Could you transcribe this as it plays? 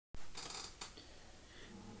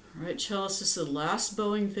Alright, cellists, this is the last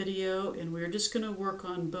bowing video, and we're just going to work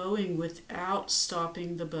on bowing without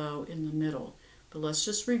stopping the bow in the middle. But let's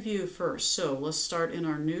just review first. So let's start in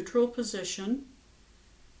our neutral position.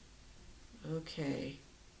 Okay.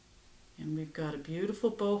 And we've got a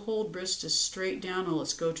beautiful bow hold, wrist is straight down. Now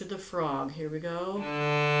let's go to the frog. Here we go.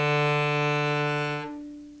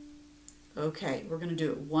 Okay, we're going to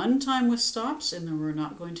do it one time with stops, and then we're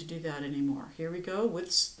not going to do that anymore. Here we go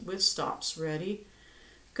with stops. Ready?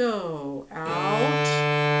 Go.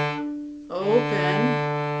 Out. Open.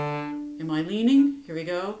 Am I leaning? Here we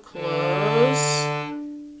go. Close.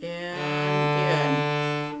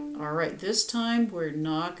 And in. Alright, this time we're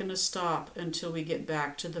not going to stop until we get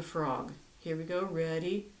back to the frog. Here we go.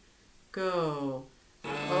 Ready? Go.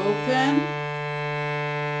 Open.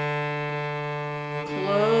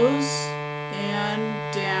 Close.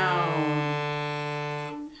 And down.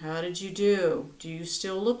 How did you do? Do you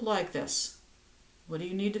still look like this? What do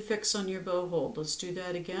you need to fix on your bow hold? Let's do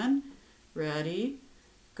that again. Ready?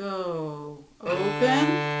 Go. Open.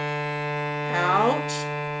 Out.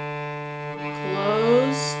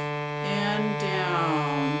 Close. And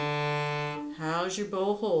down. How's your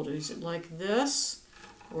bow hold? Is it like this?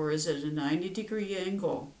 Or is it a 90-degree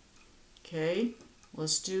angle? Okay.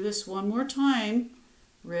 Let's do this one more time.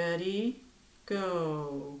 Ready?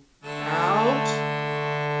 Go. Out.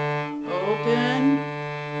 Open.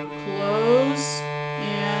 Close.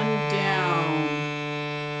 And down.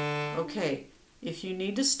 Okay, if you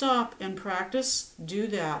need to stop and practice, do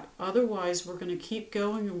that. Otherwise, we're going to keep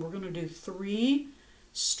going, and we're going to do 3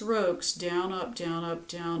 strokes down, up, down, up,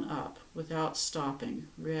 down, up without stopping.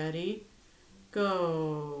 Ready?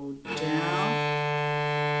 Go. Down.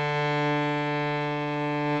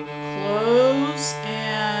 Close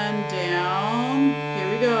and down. Here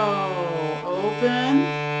we go. Open.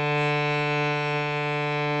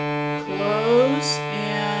 Close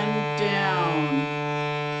and down.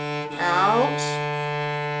 Out.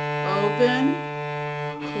 Open.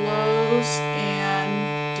 Close and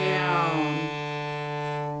down.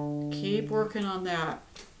 Keep working on that.